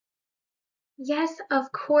Yes,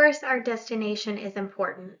 of course, our destination is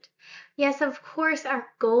important. Yes, of course, our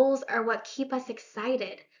goals are what keep us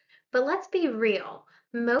excited. But let's be real.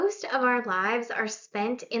 Most of our lives are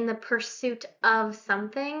spent in the pursuit of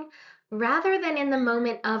something rather than in the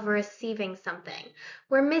moment of receiving something.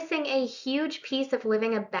 We're missing a huge piece of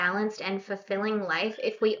living a balanced and fulfilling life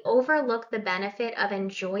if we overlook the benefit of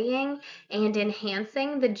enjoying and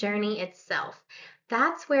enhancing the journey itself.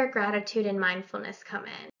 That's where gratitude and mindfulness come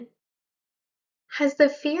in. Has the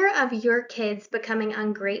fear of your kids becoming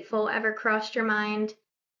ungrateful ever crossed your mind?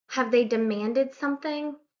 Have they demanded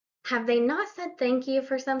something? Have they not said thank you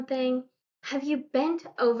for something? Have you bent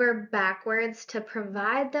over backwards to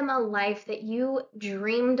provide them a life that you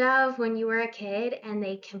dreamed of when you were a kid and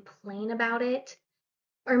they complain about it?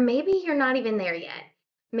 Or maybe you're not even there yet.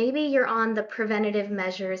 Maybe you're on the preventative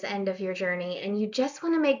measures end of your journey and you just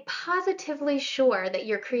want to make positively sure that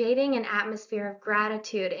you're creating an atmosphere of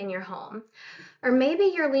gratitude in your home. Or maybe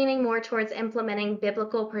you're leaning more towards implementing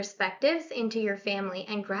biblical perspectives into your family,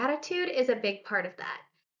 and gratitude is a big part of that.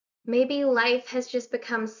 Maybe life has just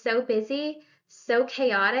become so busy, so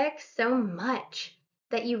chaotic, so much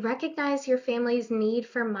that you recognize your family's need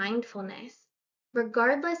for mindfulness.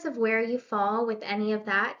 Regardless of where you fall with any of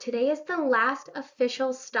that, today is the last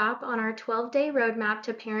official stop on our 12-day roadmap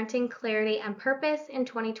to parenting clarity and purpose in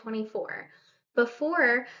 2024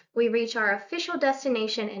 before we reach our official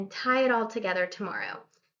destination and tie it all together tomorrow.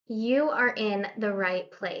 You are in the right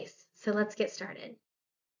place. So let's get started.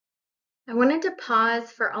 I wanted to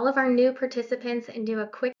pause for all of our new participants and do a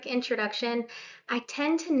quick introduction. I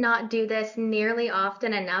tend to not do this nearly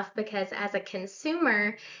often enough because as a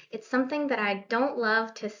consumer, it's something that I don't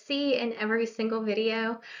love to see in every single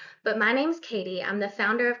video. But my name's Katie. I'm the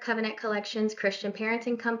founder of Covenant Collections Christian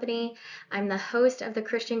Parenting Company. I'm the host of the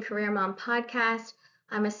Christian Career Mom podcast.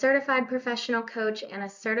 I'm a certified professional coach and a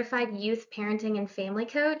certified youth parenting and family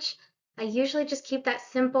coach. I usually just keep that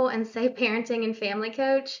simple and say parenting and family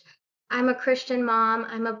coach. I'm a Christian mom.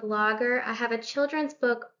 I'm a blogger. I have a children's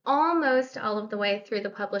book almost all of the way through the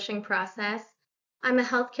publishing process. I'm a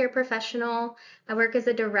healthcare professional. I work as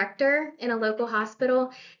a director in a local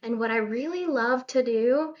hospital. And what I really love to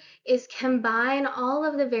do is combine all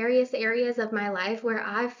of the various areas of my life where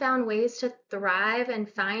I've found ways to thrive and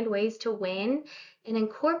find ways to win and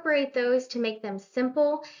incorporate those to make them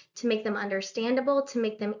simple, to make them understandable, to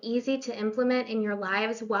make them easy to implement in your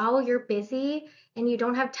lives while you're busy and you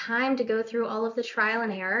don't have time to go through all of the trial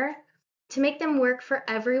and error, to make them work for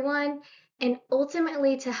everyone, and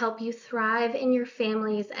ultimately to help you thrive in your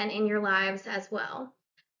families and in your lives as well.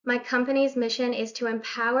 My company's mission is to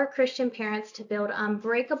empower Christian parents to build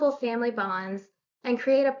unbreakable family bonds and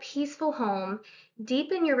create a peaceful home,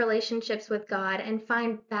 deepen your relationships with God, and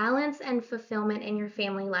find balance and fulfillment in your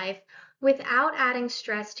family life without adding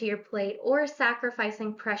stress to your plate or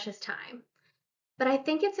sacrificing precious time. But I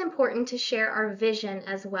think it's important to share our vision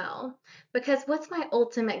as well, because what's my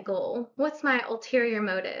ultimate goal? What's my ulterior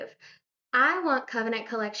motive? I want Covenant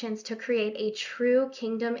Collections to create a true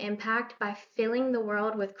kingdom impact by filling the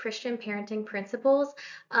world with Christian parenting principles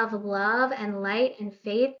of love and light and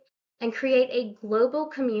faith, and create a global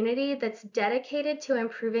community that's dedicated to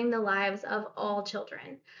improving the lives of all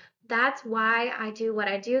children. That's why I do what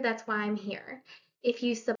I do. That's why I'm here. If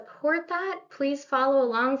you support that, please follow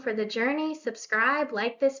along for the journey, subscribe,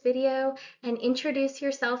 like this video, and introduce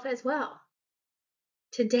yourself as well.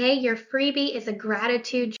 Today, your freebie is a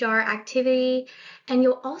gratitude jar activity, and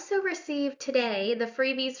you'll also receive today the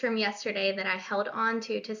freebies from yesterday that I held on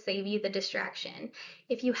to save you the distraction.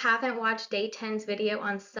 If you haven't watched day 10's video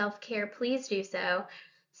on self-care, please do so.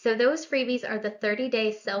 So those freebies are the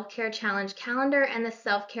 30-day self-care challenge calendar and the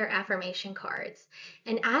self-care affirmation cards.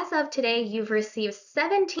 And as of today, you've received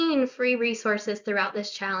 17 free resources throughout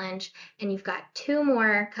this challenge, and you've got 2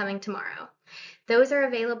 more coming tomorrow. Those are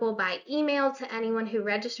available by email to anyone who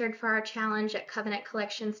registered for our challenge at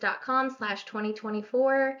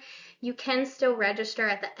covenantcollections.com/2024. You can still register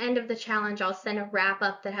at the end of the challenge. I'll send a wrap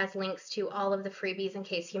up that has links to all of the freebies in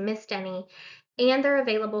case you missed any. And they're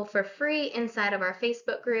available for free inside of our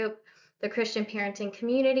Facebook group, the Christian Parenting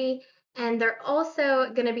Community. And they're also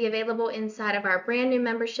going to be available inside of our brand new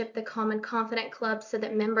membership, the Calm and Confident Club, so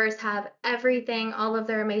that members have everything, all of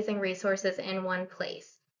their amazing resources in one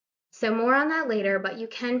place. So more on that later, but you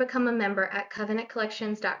can become a member at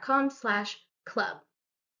covenantcollections.com/club.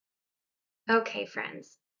 Okay,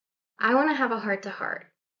 friends, I want to have a heart-to-heart.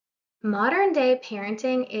 Modern day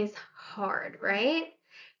parenting is hard, right?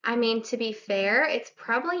 I mean, to be fair, it's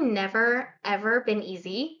probably never, ever been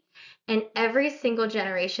easy. And every single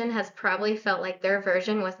generation has probably felt like their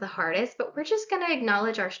version was the hardest, but we're just going to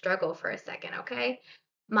acknowledge our struggle for a second, okay?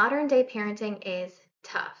 Modern day parenting is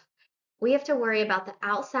tough. We have to worry about the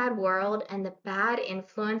outside world and the bad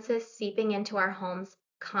influences seeping into our homes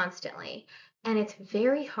constantly, and it's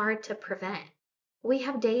very hard to prevent. We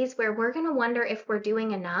have days where we're going to wonder if we're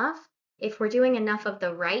doing enough, if we're doing enough of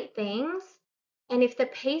the right things, and if the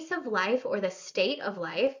pace of life or the state of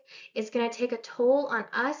life is going to take a toll on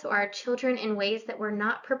us or our children in ways that we're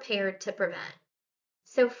not prepared to prevent.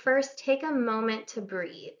 So, first, take a moment to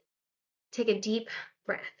breathe. Take a deep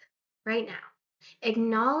breath right now.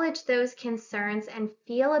 Acknowledge those concerns and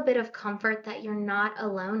feel a bit of comfort that you're not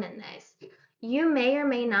alone in this. You may or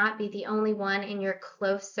may not be the only one in your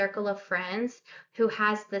close circle of friends who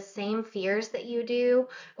has the same fears that you do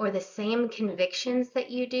or the same convictions that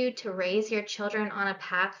you do to raise your children on a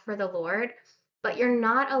path for the Lord. But you're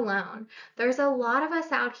not alone. There's a lot of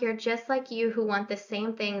us out here just like you who want the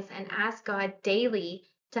same things and ask God daily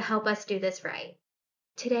to help us do this right.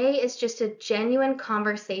 Today is just a genuine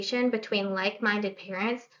conversation between like-minded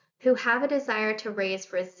parents who have a desire to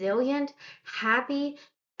raise resilient, happy,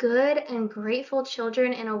 good, and grateful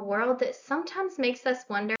children in a world that sometimes makes us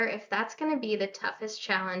wonder if that's going to be the toughest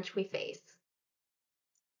challenge we face.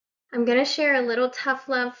 I'm going to share a little tough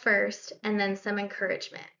love first and then some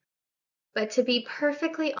encouragement. But to be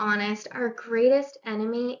perfectly honest, our greatest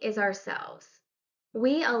enemy is ourselves.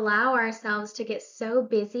 We allow ourselves to get so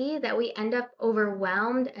busy that we end up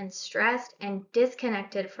overwhelmed and stressed and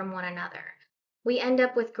disconnected from one another. We end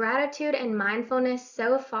up with gratitude and mindfulness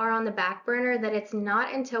so far on the back burner that it's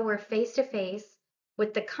not until we're face to face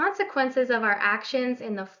with the consequences of our actions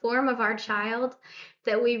in the form of our child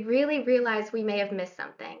that we really realize we may have missed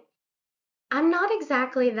something. I'm not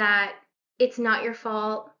exactly that it's not your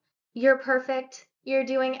fault, you're perfect, you're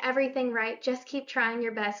doing everything right, just keep trying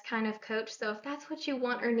your best kind of coach. So if that's what you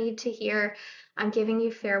want or need to hear, I'm giving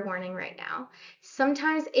you fair warning right now.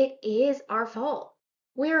 Sometimes it is our fault.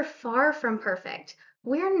 We're far from perfect.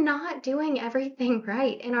 We're not doing everything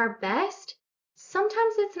right, and our best,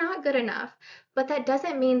 sometimes it's not good enough, but that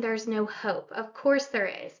doesn't mean there's no hope. Of course there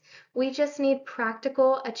is. We just need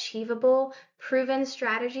practical, achievable, proven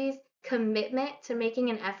strategies, commitment to making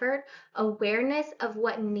an effort, awareness of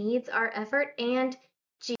what needs our effort, and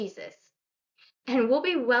Jesus. And we'll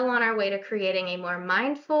be well on our way to creating a more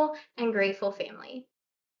mindful and grateful family.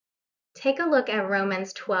 Take a look at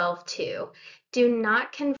Romans 12:2. Do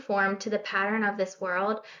not conform to the pattern of this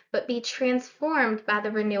world, but be transformed by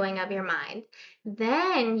the renewing of your mind.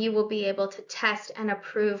 Then you will be able to test and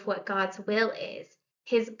approve what God's will is,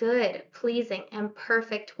 his good, pleasing, and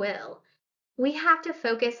perfect will. We have to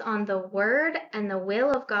focus on the word and the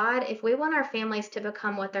will of God if we want our families to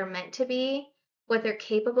become what they're meant to be, what they're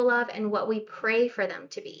capable of, and what we pray for them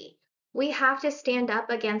to be. We have to stand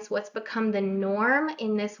up against what's become the norm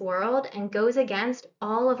in this world and goes against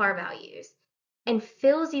all of our values and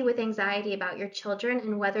fills you with anxiety about your children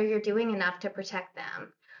and whether you're doing enough to protect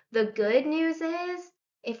them. The good news is,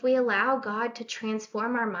 if we allow God to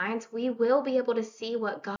transform our minds, we will be able to see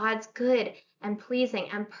what God's good and pleasing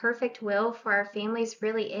and perfect will for our families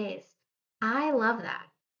really is. I love that.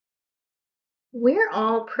 We're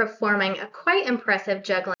all performing a quite impressive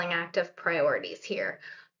juggling act of priorities here.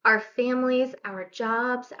 Our families, our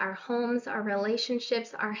jobs, our homes, our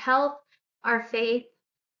relationships, our health, our faith.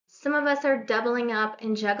 Some of us are doubling up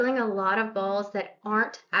and juggling a lot of balls that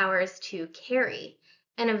aren't ours to carry.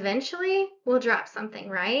 And eventually we'll drop something,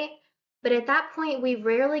 right? But at that point, we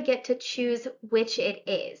rarely get to choose which it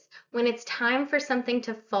is. When it's time for something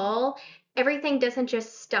to fall, everything doesn't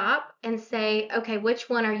just stop and say, okay, which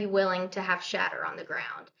one are you willing to have shatter on the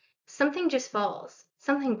ground? Something just falls,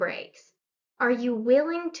 something breaks. Are you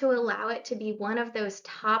willing to allow it to be one of those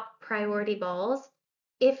top priority balls?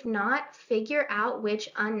 If not, figure out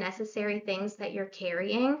which unnecessary things that you're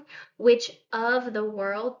carrying, which of the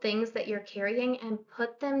world things that you're carrying, and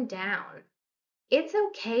put them down. It's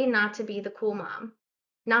okay not to be the cool mom,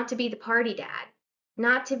 not to be the party dad,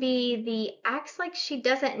 not to be the acts like she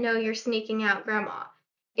doesn't know you're sneaking out grandma.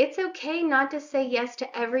 It's okay not to say yes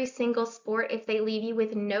to every single sport if they leave you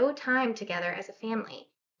with no time together as a family,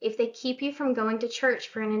 if they keep you from going to church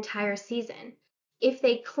for an entire season, if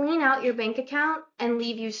they clean out your bank account and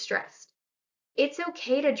leave you stressed. It's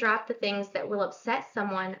okay to drop the things that will upset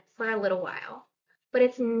someone for a little while, but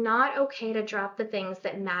it's not okay to drop the things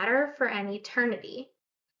that matter for an eternity.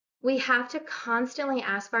 We have to constantly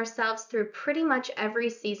ask ourselves through pretty much every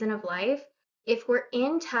season of life if we're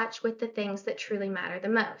in touch with the things that truly matter the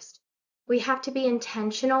most. We have to be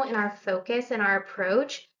intentional in our focus and our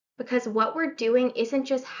approach because what we're doing isn't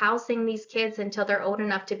just housing these kids until they're old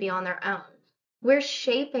enough to be on their own. We're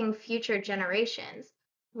shaping future generations.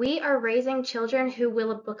 We are raising children who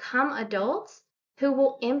will become adults who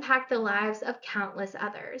will impact the lives of countless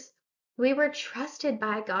others. We were trusted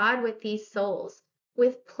by God with these souls,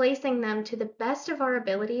 with placing them to the best of our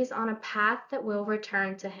abilities on a path that will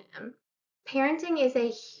return to Him. Parenting is a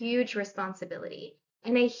huge responsibility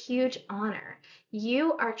and a huge honor.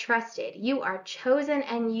 You are trusted, you are chosen,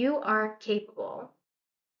 and you are capable.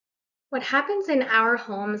 What happens in our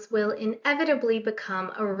homes will inevitably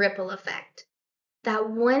become a ripple effect. That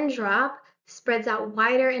one drop spreads out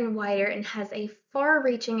wider and wider and has a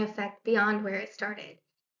far-reaching effect beyond where it started.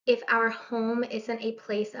 If our home isn't a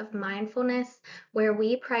place of mindfulness, where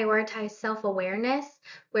we prioritize self-awareness,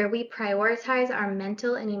 where we prioritize our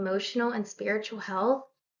mental and emotional and spiritual health,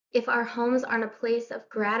 if our homes aren't a place of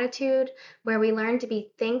gratitude, where we learn to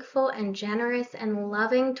be thankful and generous and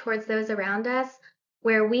loving towards those around us,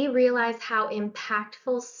 where we realize how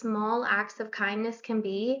impactful small acts of kindness can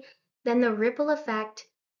be, then the ripple effect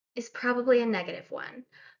is probably a negative one.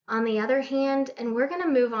 On the other hand, and we're going to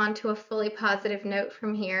move on to a fully positive note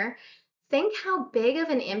from here, think how big of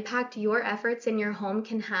an impact your efforts in your home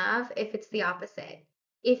can have if it's the opposite.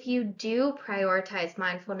 If you do prioritize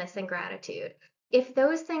mindfulness and gratitude, if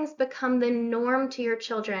those things become the norm to your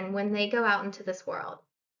children when they go out into this world,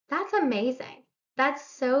 that's amazing. That's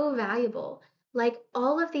so valuable. Like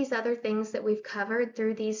all of these other things that we've covered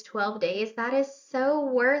through these 12 days, that is so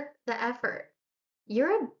worth the effort.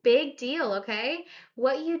 You're a big deal, okay?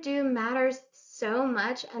 What you do matters so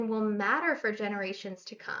much and will matter for generations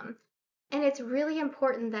to come. And it's really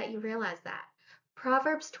important that you realize that.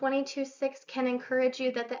 Proverbs 22:6 can encourage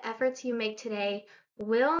you that the efforts you make today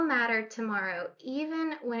will matter tomorrow,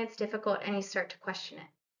 even when it's difficult and you start to question it.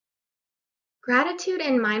 Gratitude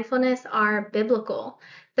and mindfulness are biblical.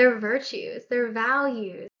 They're virtues, they're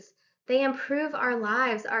values. They improve our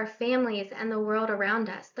lives, our families, and the world around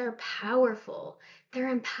us. They're powerful.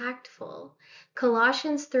 They're impactful.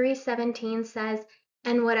 Colossians 3:17 says,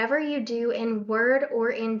 "And whatever you do in word or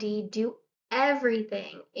in deed, do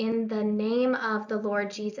everything in the name of the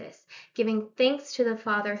Lord Jesus, giving thanks to the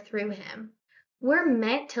Father through him." We're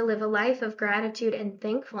meant to live a life of gratitude and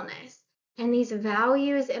thankfulness. And these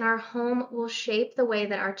values in our home will shape the way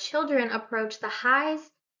that our children approach the highs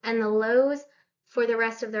and the lows for the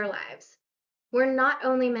rest of their lives. We're not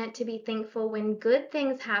only meant to be thankful when good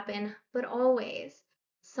things happen, but always.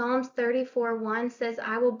 Psalms 34:1 says,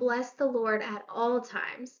 "I will bless the Lord at all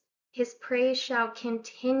times. His praise shall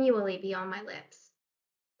continually be on my lips."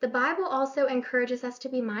 The Bible also encourages us to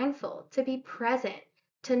be mindful, to be present,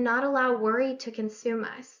 to not allow worry to consume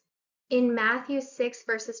us. In Matthew 6,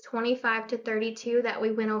 verses 25 to 32 that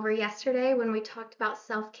we went over yesterday when we talked about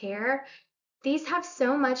self-care, these have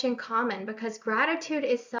so much in common because gratitude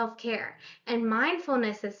is self-care and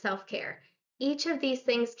mindfulness is self-care. Each of these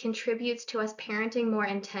things contributes to us parenting more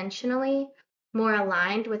intentionally, more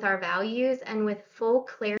aligned with our values, and with full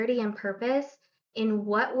clarity and purpose in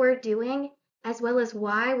what we're doing as well as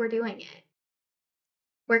why we're doing it.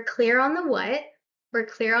 We're clear on the what, we're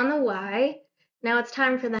clear on the why. Now it's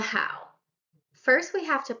time for the how. First, we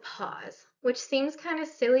have to pause, which seems kind of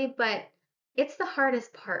silly, but it's the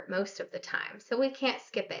hardest part most of the time, so we can't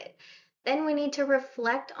skip it. Then we need to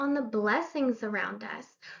reflect on the blessings around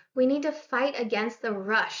us. We need to fight against the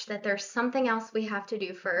rush that there's something else we have to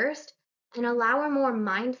do first and allow a more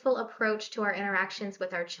mindful approach to our interactions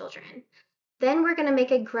with our children. Then we're going to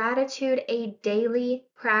make a gratitude a daily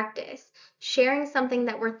practice. Sharing something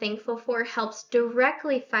that we're thankful for helps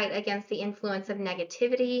directly fight against the influence of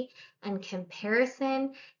negativity and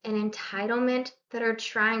comparison and entitlement that are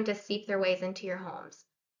trying to seep their ways into your homes.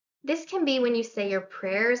 This can be when you say your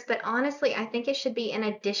prayers, but honestly, I think it should be in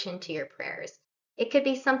addition to your prayers. It could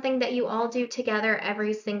be something that you all do together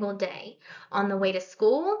every single day. On the way to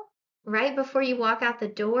school, right before you walk out the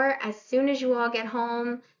door, as soon as you all get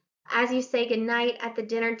home, as you say goodnight at the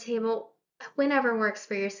dinner table, whenever works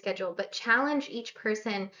for your schedule, but challenge each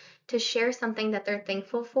person to share something that they're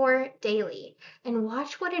thankful for daily and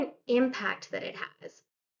watch what an impact that it has.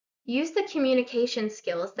 Use the communication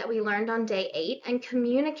skills that we learned on day 8 and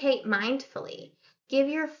communicate mindfully. Give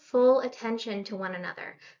your full attention to one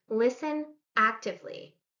another. Listen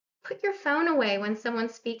actively. Put your phone away when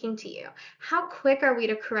someone's speaking to you. How quick are we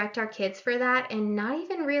to correct our kids for that and not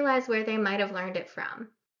even realize where they might have learned it from?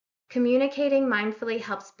 Communicating mindfully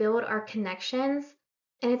helps build our connections,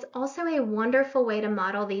 and it's also a wonderful way to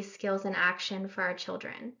model these skills in action for our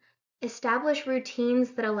children. Establish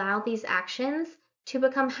routines that allow these actions to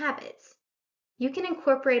become habits. You can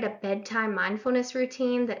incorporate a bedtime mindfulness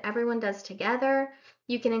routine that everyone does together.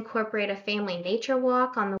 You can incorporate a family nature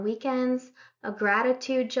walk on the weekends, a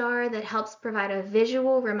gratitude jar that helps provide a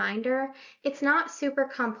visual reminder. It's not super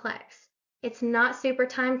complex. It's not super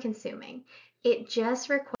time consuming. It just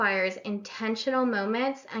requires intentional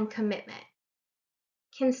moments and commitment.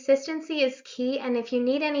 Consistency is key, and if you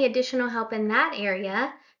need any additional help in that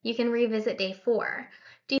area, you can revisit day 4.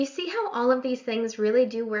 Do you see how all of these things really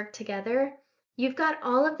do work together? You've got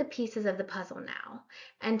all of the pieces of the puzzle now,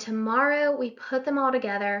 and tomorrow we put them all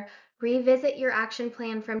together, revisit your action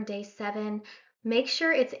plan from day 7, make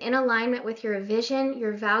sure it's in alignment with your vision,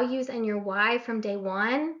 your values, and your why from day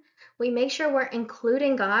 1. We make sure we're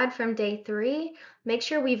including God from day 3, make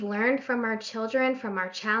sure we've learned from our children, from our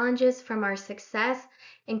challenges, from our success.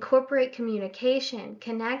 Incorporate communication,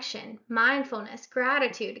 connection, mindfulness,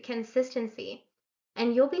 gratitude, consistency,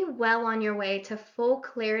 and you'll be well on your way to full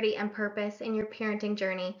clarity and purpose in your parenting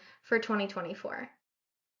journey for 2024.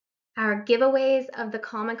 Our giveaways of the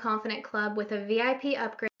Calm and Confident Club with a VIP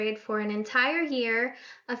upgrade for an entire year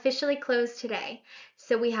officially closed today.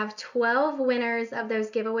 So we have 12 winners of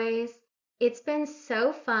those giveaways. It's been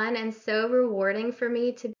so fun and so rewarding for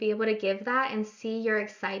me to be able to give that and see your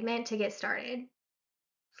excitement to get started.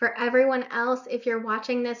 For everyone else, if you're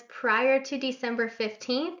watching this prior to December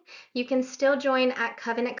 15th, you can still join at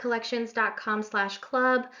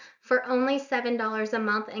covenantcollections.com/club for only $7 a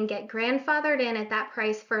month and get grandfathered in at that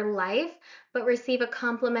price for life, but receive a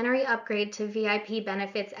complimentary upgrade to VIP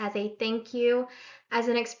benefits as a thank you, as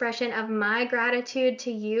an expression of my gratitude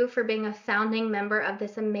to you for being a founding member of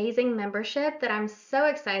this amazing membership that I'm so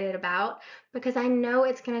excited about because I know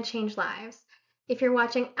it's going to change lives. If you're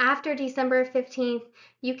watching after December 15th,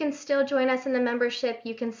 you can still join us in the membership.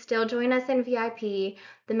 You can still join us in VIP.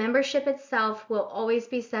 The membership itself will always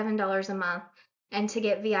be $7 a month. And to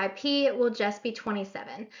get VIP, it will just be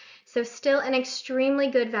 $27. So still an extremely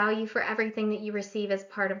good value for everything that you receive as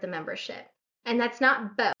part of the membership. And that's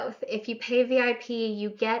not both. If you pay VIP, you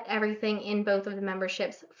get everything in both of the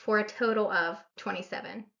memberships for a total of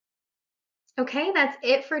 $27. Okay, that's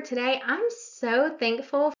it for today. I'm so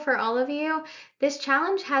thankful for all of you. This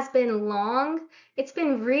challenge has been long. It's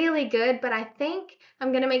been really good, but I think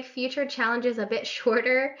I'm going to make future challenges a bit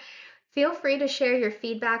shorter. Feel free to share your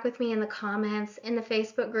feedback with me in the comments, in the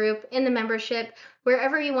Facebook group, in the membership,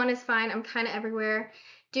 wherever you want is fine. I'm kind of everywhere.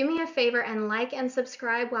 Do me a favor and like and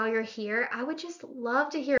subscribe while you're here. I would just love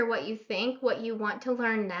to hear what you think, what you want to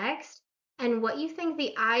learn next, and what you think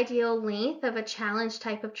the ideal length of a challenge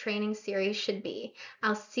type of training series should be.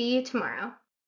 I'll see you tomorrow.